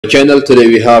Channel. Today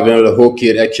we have another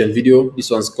hockey reaction video.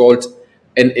 This one's called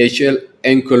NHL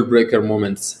ankle breaker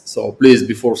moments. So please,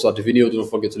 before start the video, don't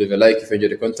forget to leave a like if you enjoy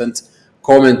the content,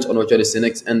 comment on what you're listening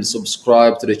next, and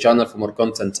subscribe to the channel for more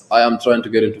content. I am trying to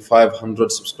get into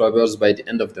 500 subscribers by the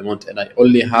end of the month, and I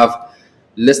only have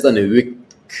less than a week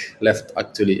left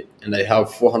actually, and I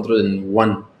have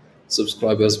 401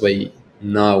 subscribers by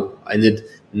now. I need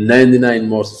 99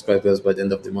 more subscribers by the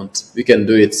end of the month. We can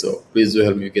do it, so please do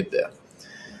help me get there.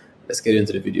 Let's get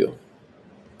into the video.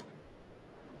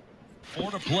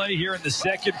 4 to play here in the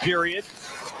second period.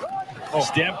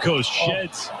 Stamkos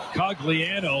sheds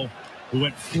Cogliano, who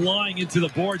went flying into the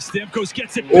board. Stamkos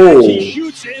gets it back. He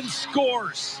shoots and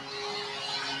scores.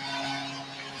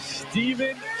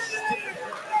 Steven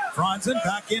Franzen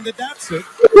back into Datsyuk.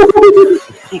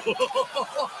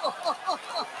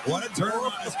 What a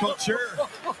turnaround his culture.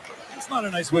 It's not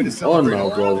a nice way to celebrate. Oh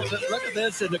no, bro. Look at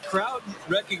this, and the crowd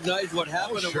recognized what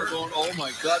happened, and we're going, oh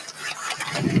my God.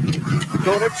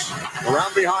 Kodich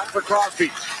around behind for Crosby.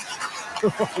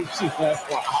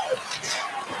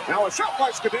 Now a shot by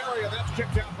Scuderia, that's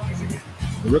kicked out by again.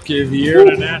 Rookie of the year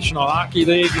in the National Hockey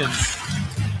League, and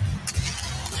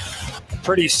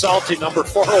pretty salty number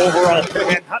 4 overall.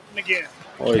 And Hutton again.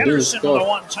 Oh, he didn't score. The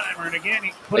one-timer, and again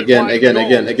he put Again.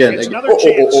 It's another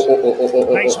chance.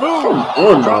 Nice move.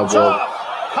 Oh no, bro.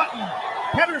 Hutton,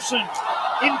 Pedersen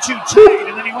into tight,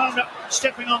 and then he wound up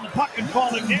stepping on the puck and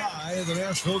falling down. The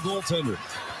Nashville goaltender.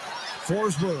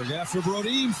 Forsberg after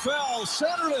Brodin fell,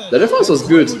 centered it. The defense was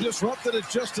good. Disrupted it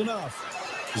just enough.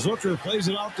 Zucker plays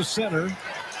it out to center.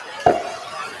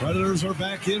 Predators are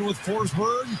back in with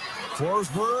Forsberg.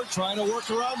 Forsberg trying to work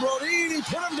around Brodin. He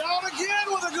put him down again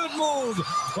with a good move.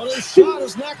 But his shot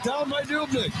is knocked down by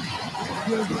Dubnyk.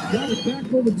 Got it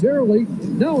back momentarily.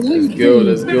 Now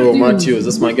Let's go, Matthews.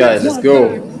 That's my guy. Let's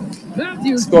go.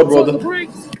 Matthews score, brother.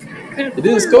 He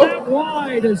didn't score. That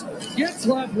wide as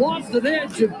Getzlaf lost an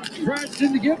edge and crashed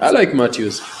into Gibson. I like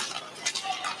Matthews.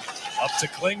 Up to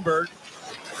Klingberg.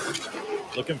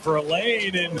 Looking for a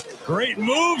lane, and great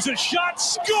moves, a shot,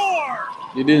 score!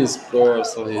 He didn't score,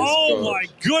 so he scored. My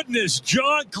goodness,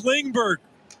 John Klingberg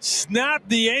snapped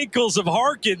the ankles of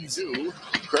Harkins.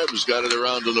 Krebs got it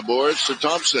around to the boards. So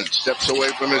Thompson steps away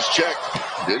from his check.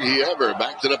 Did he ever?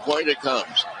 Back to the point it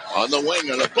comes. On the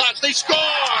wing, on the blast, they score!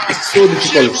 It's so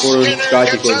difficult for a guy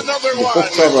because the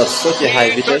puck travels such a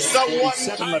high vitesse.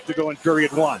 7 left to go in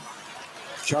period 1.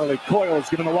 Charlie Coyle's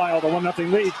given the Wild a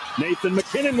 1-0 lead. Nathan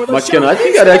MacKinnon with a McKinnon, I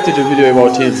think I reacted to a video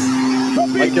about him.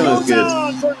 McKinnon is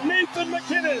good. For Nathan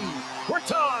MacKinnon. We're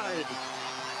tied.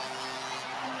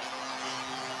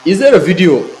 Is there a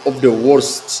video of the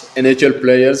worst NHL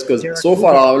players? Because so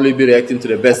far I'll only be reacting to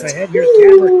the best. Ahead, here's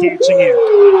Gabbert dancing in.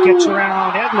 Gets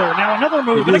around Edler. Now another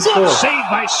move, but a glove save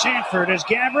by Sanford as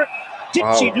Gabbert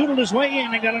dipsy-doodled his way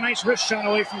in and got a nice wrist shot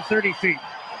away from 30 feet.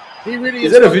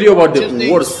 Is there a video about the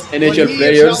worst NHL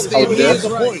players out there?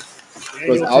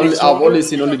 Because I've only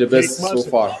seen only the best so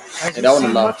far. And I want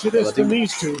to laugh. I think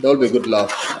that will be a good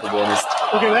laugh, to be honest.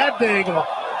 Look at that angle.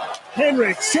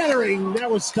 Henrik centering.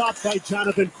 That was stopped by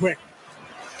Jonathan Quick.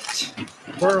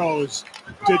 Burrows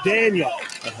to Daniel.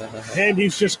 And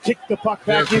he's just kicked the puck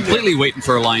back in. Completely waiting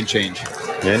for a line change.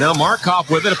 And now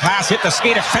Markov with it. A pass hit the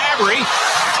skate of Fabry.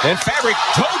 And Fabry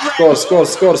toe drag.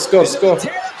 Score.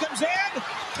 Comes in.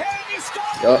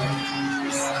 Yeah.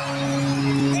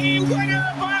 The winner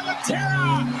by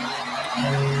Laterra.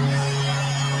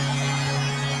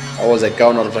 That was a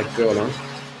counter attack goal, huh?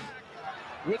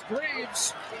 With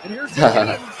Graves. And here's He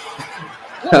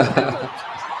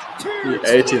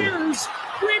ate him.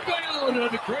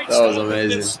 That was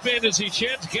amazing. Spin as he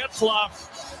chants Getzlaf.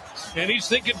 And he's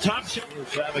thinking top shot.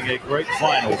 He's having a great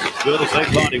final. As good as they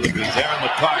thought he would be. Darren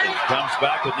McCarty comes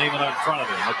back with Neiman in front of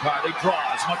him. McCarty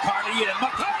draws. McCarty in.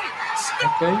 McCarty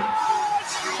scores! Okay. A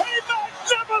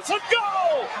magnificent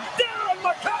goal! Darren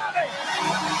McCarty!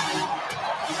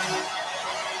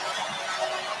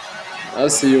 I'll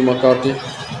see you, McCarty.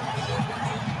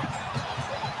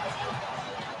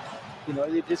 You know,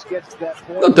 you just get to that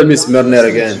point. Don't tell me it's Merner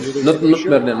again. Not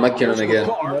Merner, McKinnon again.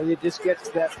 You know, you just get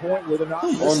to that point where they're not.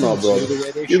 Oh no, bro.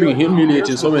 You've been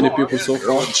humiliating so many people so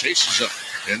far. Chases him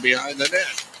in behind the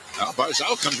net. Now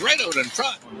Barzal comes right out in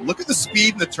front. Look at the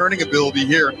speed and the turning ability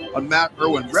here on Matt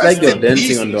Irwin. It's like they're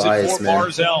dancing on the ice, man.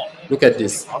 Barzal. Look at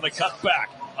this. On the cutback.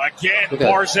 Again,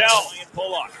 Barzal.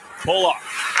 Pull up.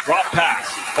 Drop pass.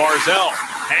 Barzal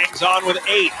hangs on with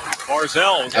 8.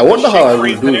 Barzal. I wonder how I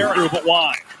will do but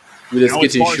why? with the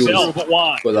skating shoes.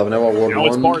 Because I've never worn now one.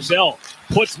 It's Barzal.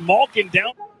 Puts Malkin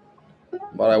down.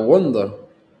 But I wonder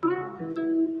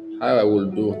how I will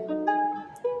do.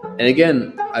 And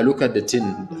again, I look at the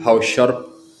tin, how sharp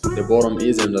the bottom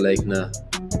is, and they're like, nah,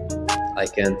 I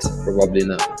can't, probably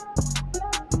not.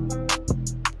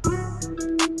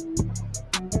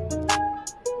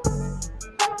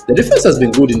 The defense has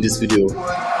been good in this video.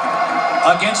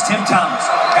 Against Tim Thomas.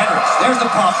 Hendricks, there's the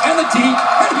pump and the deep,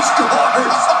 and he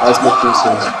scores! That's what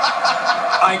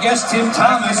I guess Tim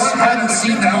Thomas hadn't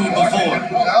seen the move before.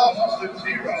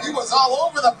 He was all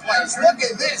over the place. Look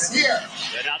at this here.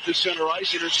 And out to center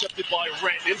ice, intercepted by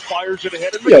Renton, fires it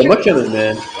ahead. Yeah, McKinnon,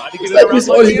 man. It's like this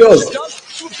all he does.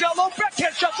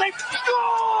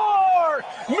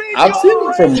 I've seen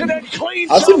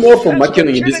more from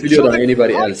McKinnon in this video than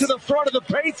anybody else. To the front of the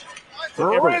paint.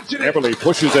 Everly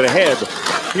pushes it ahead.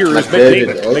 Here is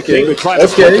McDavid. McDavid. Okay. McDavid trying to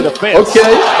Okay. to the fence. Okay.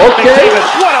 McDavid,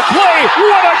 what a play!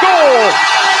 What a goal!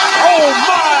 Oh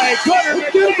my goodness!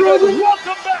 McDavid,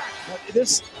 welcome back.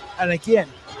 This, and again,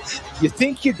 you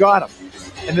think you got him.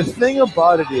 And the thing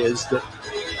about it is that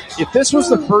if this was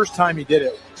the first time he did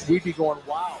it, we'd be going,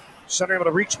 wow. Center able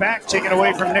to reach back, taken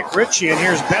away from Nick Ritchie, and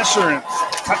here's Besser and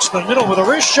cuts the middle with a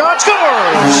wrist shot,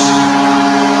 scores!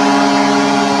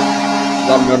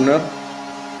 Marner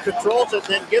Controls it,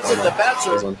 then gives it to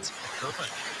Besser.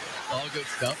 Perfect. All good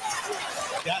stuff.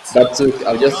 That took,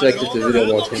 I just reacted to the video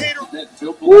about him.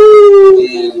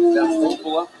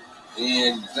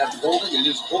 And that's holding and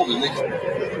just holding.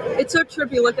 It's so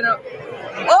trippy looking up.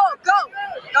 Oh,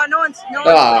 go! No one's.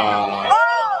 Ah.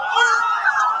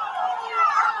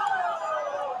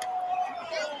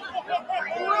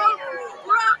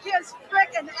 Broke his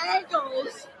frickin'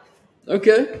 ankles.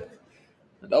 Okay.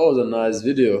 That was a nice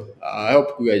video. I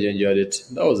hope you guys enjoyed it.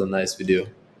 That was a nice video.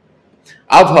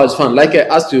 I've had fun. Like I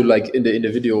asked you, like in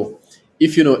the video,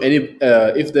 if you know any,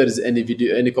 if there is any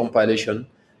video, any compilation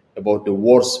about the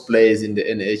worst players in the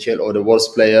NHL or the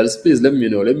worst players, please let me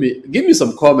know. Give me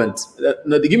some comments.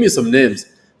 Give me some names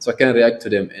so I can react to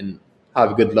them and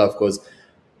have a good laugh. Because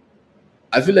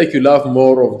I feel like you laugh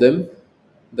more of them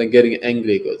than getting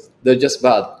angry because they're just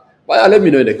bad. But yeah, let me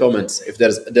know in the comments if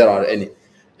there are any.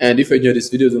 And if you enjoyed this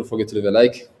video, don't forget to leave a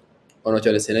like on what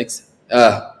you want to see next.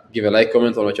 Give a like,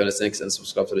 comment on what you want to see next, and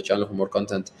subscribe to the channel for more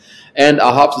content. And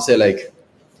I have to say, like,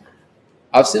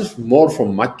 I've seen more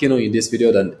from McKinnon in this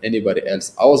video than anybody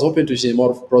else. I was hoping to see more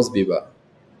of Crosby, but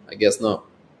I guess not.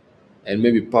 And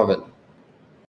maybe Pavel.